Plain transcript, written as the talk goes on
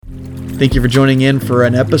Thank you for joining in for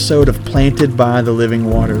an episode of Planted by the Living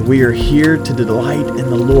Water. We are here to delight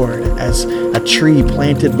in the Lord as a tree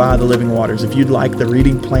planted by the living waters. If you'd like the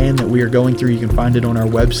reading plan that we are going through, you can find it on our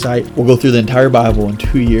website. We'll go through the entire Bible in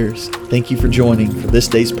 2 years. Thank you for joining for this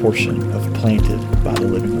day's portion of Planted by the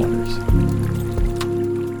Living Waters.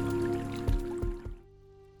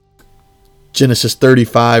 Genesis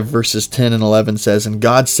 35 verses 10 and 11 says, "And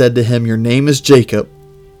God said to him, Your name is Jacob,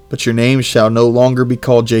 but your name shall no longer be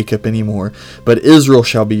called Jacob anymore, but Israel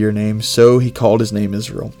shall be your name. So he called his name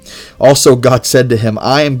Israel. Also God said to him,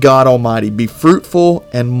 I am God Almighty. Be fruitful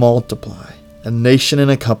and multiply. A nation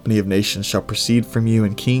and a company of nations shall proceed from you,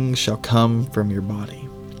 and kings shall come from your body."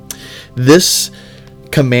 This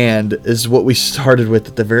command is what we started with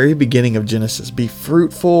at the very beginning of Genesis. Be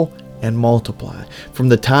fruitful and multiply. From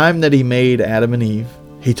the time that he made Adam and Eve,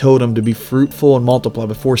 he told them to be fruitful and multiply.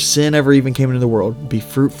 Before sin ever even came into the world, be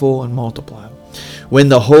fruitful and multiply. When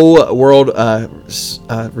the whole world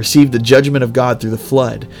received the judgment of God through the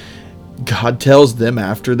flood, God tells them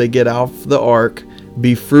after they get off the ark,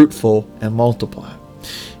 be fruitful and multiply.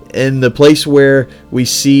 In the place where we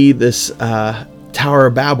see this Tower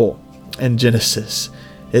of Babel in Genesis,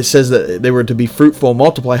 it says that they were to be fruitful and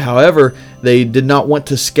multiply. However, they did not want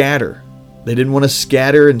to scatter. They didn't want to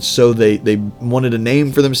scatter, and so they wanted a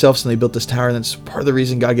name for themselves, and they built this tower, and that's part of the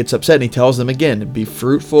reason God gets upset, and he tells them again, be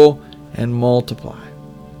fruitful and multiply.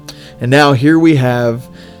 And now here we have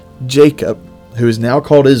Jacob, who is now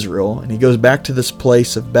called Israel, and he goes back to this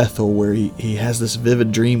place of Bethel where he has this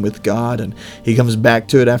vivid dream with God, and he comes back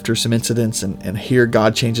to it after some incidents, and here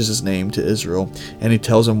God changes his name to Israel, and he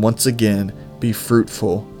tells him once again, be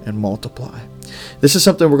fruitful and multiply. This is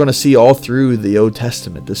something we're going to see all through the Old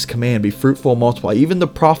Testament, this command, be fruitful and multiply. Even the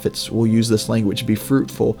prophets will use this language, be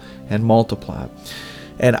fruitful and multiply.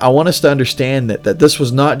 And I want us to understand that this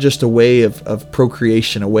was not just a way of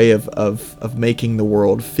procreation, a way of making the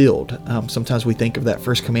world filled. Sometimes we think of that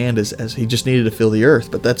first command as he just needed to fill the earth,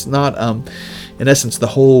 but that's not, in essence, the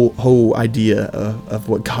whole idea of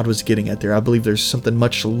what God was getting at there. I believe there's something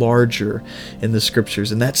much larger in the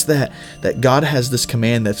scriptures, and that's that God has this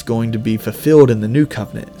command that's going to be fulfilled in the new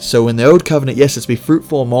covenant. So in the old covenant, yes, it's be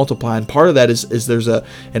fruitful and multiply, and part of that is there's an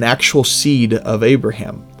actual seed of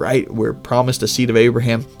Abraham, right? We're promised a seed of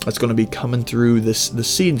Abraham that's going to be coming through this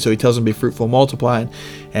seed. And so he tells them be fruitful and multiply,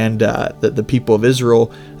 and the people of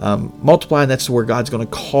Israel multiply, and that's where God's going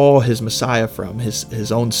to call his Messiah from.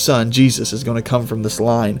 His own son, Jesus, is going to come from this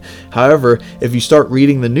line. However, if you start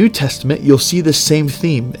reading the New Testament, you'll see the same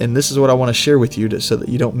theme, and this is what I want to share with you so that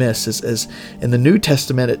you don't miss. Is in the New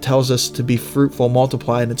Testament, it tells us to be fruitful and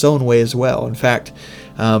multiply in its own way as well. In fact,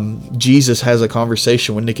 Jesus has a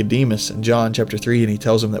conversation with Nicodemus in John chapter 3, and he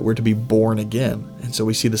tells him that we're to be born again. And so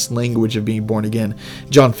we see this language of being born again.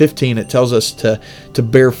 John 15, it tells us to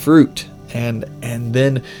bear fruit. And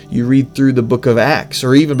then you read through the book of Acts,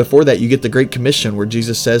 or even before that, you get the Great Commission where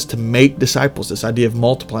Jesus says to make disciples, this idea of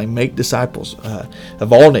multiplying, make disciples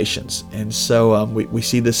of all nations. And so we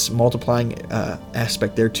see this multiplying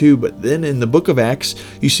aspect there too. But then in the book of Acts,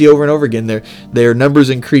 you see over and over again their numbers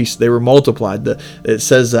increased, they were multiplied. It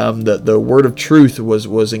says the word of truth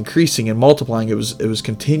was increasing and multiplying. It was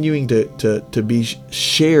continuing to be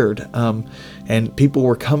shared. And people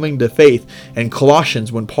were coming to faith. And Colossians,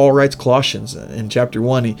 when Paul writes Colossians in chapter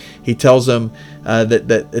 1, he tells them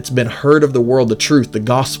that it's been heard of the world, the truth, the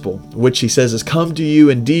gospel, which he says has come to you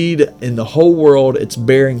indeed in the whole world. It's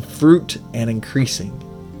bearing fruit and increasing.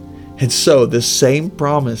 And so this same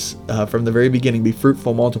promise from the very beginning, be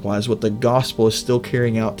fruitful, multiply, is what the gospel is still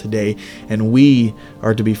carrying out today. And we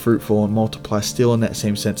are to be fruitful and multiply still in that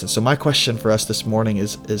same sense. And so my question for us this morning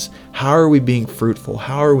is how are we being fruitful?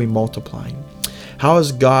 How are we multiplying? How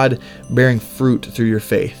is God bearing fruit through your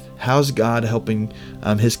faith? How is God helping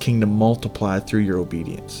his kingdom multiply through your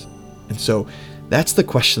obedience? And so that's the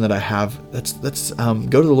question that I have. Let's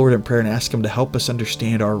go to the Lord in prayer and ask him to help us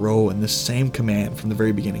understand our role in this same command from the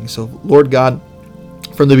very beginning. So Lord God,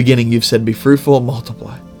 from the beginning you've said be fruitful and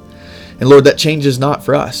multiply. And Lord, that changes not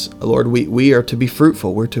for us. Lord, we are to be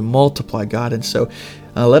fruitful. We're to multiply, God. And so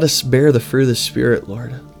let us bear the fruit of the Spirit,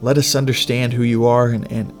 Lord. Let us understand who you are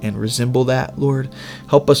and resemble that, Lord.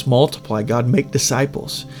 Help us multiply, God. Make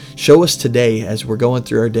disciples. Show us today as we're going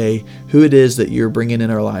through our day who it is that you're bringing in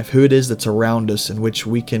our life, who it is that's around us, in which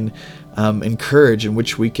we can encourage, in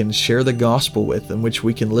which we can share the gospel with, in which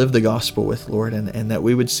we can live the gospel with, Lord, and that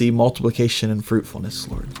we would see multiplication and fruitfulness,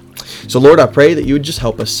 Lord. So, Lord, I pray that you would just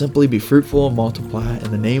help us simply be fruitful and multiply in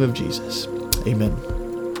the name of Jesus. Amen.